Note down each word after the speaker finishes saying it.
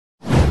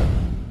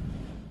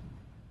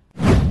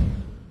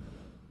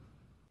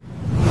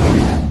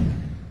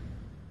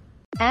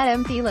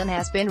Adam Thielen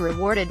has been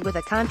rewarded with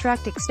a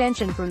contract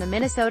extension from the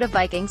Minnesota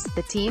Vikings,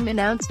 the team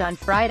announced on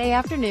Friday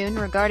afternoon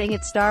regarding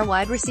its star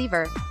wide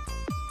receiver.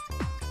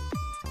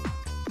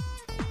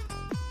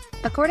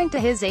 According to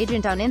his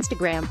agent on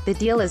Instagram, the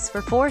deal is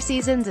for 4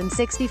 seasons and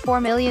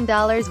 $64 million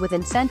with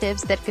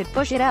incentives that could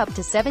push it up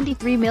to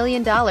 $73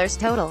 million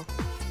total.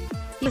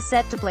 He is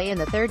set to play in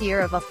the third year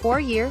of a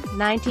 4-year,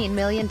 $19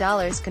 million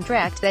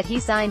contract that he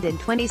signed in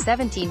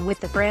 2017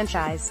 with the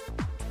franchise.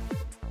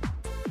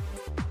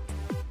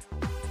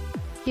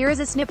 Here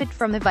is a snippet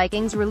from the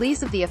Vikings'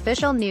 release of the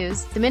official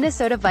news. The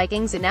Minnesota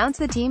Vikings announced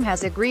the team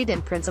has agreed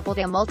in principle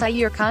to a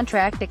multi-year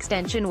contract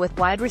extension with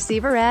wide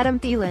receiver Adam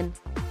Thielen.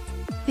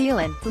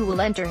 Thielen, who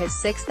will enter his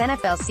 6th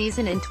NFL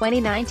season in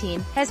 2019,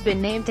 has been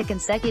named to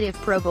consecutive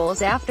Pro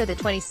Bowls after the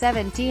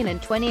 2017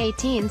 and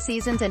 2018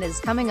 seasons and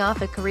is coming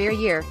off a career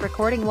year,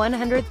 recording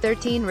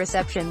 113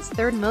 receptions,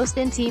 3rd most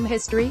in team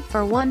history,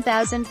 for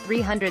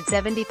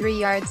 1,373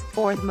 yards,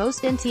 4th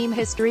most in team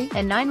history,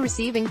 and 9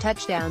 receiving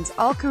touchdowns,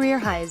 all career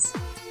highs.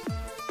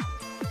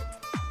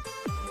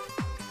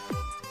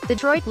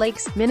 Detroit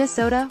Lakes,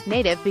 Minnesota,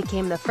 native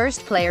became the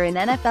first player in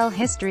NFL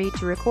history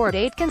to record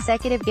 8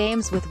 consecutive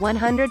games with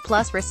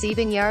 100-plus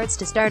receiving yards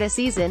to start a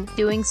season,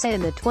 doing so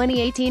in the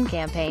 2018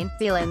 campaign.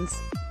 Thielen's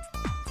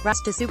rise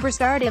to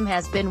superstardom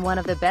has been one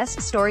of the best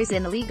stories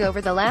in the league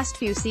over the last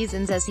few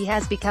seasons as he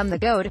has become the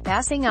go-to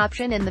passing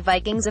option in the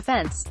Vikings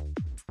offense.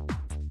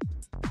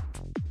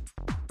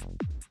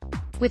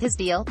 With his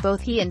deal,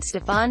 both he and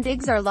Stefon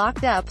Diggs are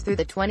locked up through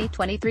the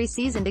 2023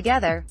 season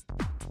together.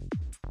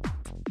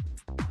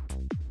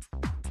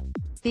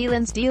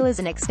 Thielen's deal is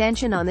an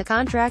extension on the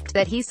contract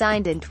that he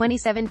signed in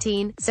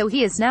 2017, so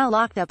he is now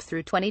locked up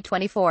through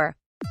 2024.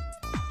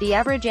 The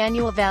average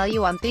annual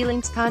value on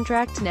Thielen's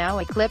contract now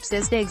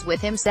eclipses Diggs,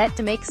 with him set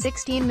to make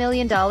 $16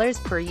 million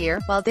per year,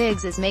 while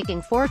Diggs is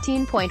making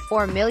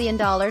 $14.4 million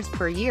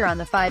per year on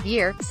the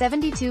 5-year,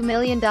 $72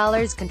 million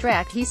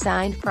contract he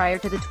signed prior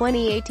to the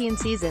 2018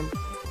 season.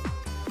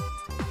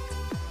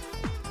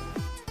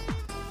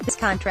 This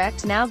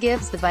contract now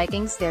gives the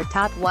Vikings their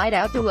top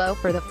wideout duo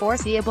for the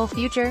foreseeable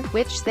future,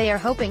 which they are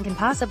hoping can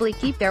possibly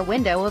keep their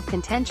window of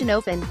contention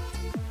open.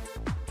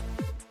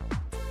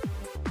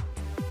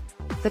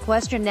 The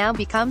question now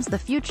becomes the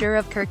future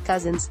of Kirk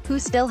Cousins, who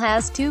still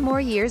has 2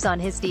 more years on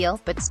his deal,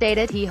 but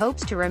stated he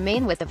hopes to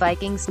remain with the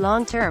Vikings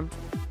long-term.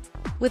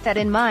 With that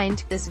in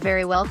mind, this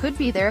very well could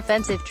be their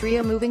offensive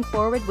trio moving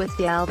forward, with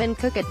Dalvin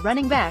Cook at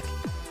running back.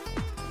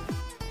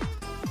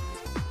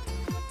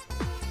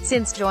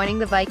 Since joining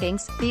the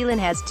Vikings, Thielen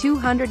has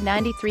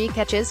 293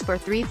 catches for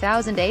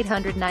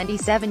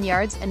 3,897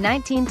 yards and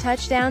 19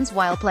 touchdowns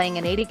while playing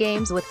in 80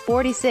 games with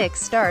 46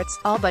 starts,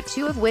 all but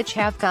 2 of which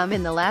have come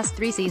in the last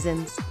 3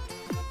 seasons.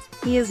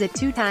 He is a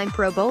 2-time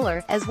Pro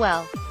Bowler, as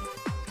well.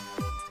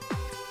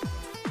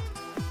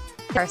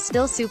 There are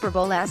still Super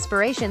Bowl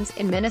aspirations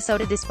in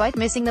Minnesota despite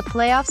missing the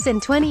playoffs in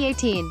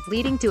 2018,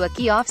 leading to a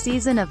key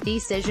off-season of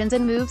decisions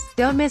and moves.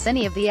 Don't miss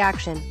any of the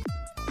action.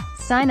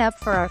 Sign up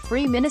for our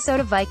free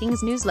Minnesota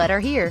Vikings newsletter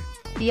here.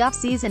 The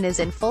offseason is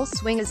in full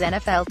swing as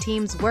NFL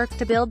teams work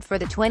to build for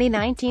the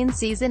 2019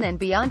 season and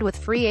beyond, with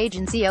free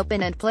agency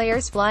open and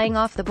players flying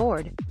off the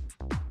board.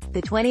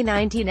 The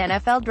 2019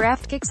 NFL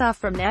Draft kicks off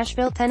from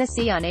Nashville,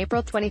 Tennessee on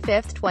April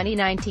 25,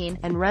 2019,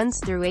 and runs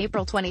through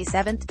April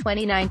 27,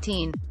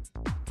 2019.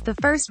 The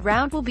first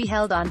round will be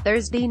held on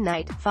Thursday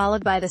night,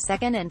 followed by the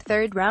second and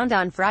third round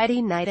on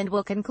Friday night, and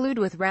will conclude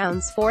with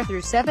rounds 4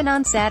 through 7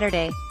 on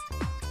Saturday.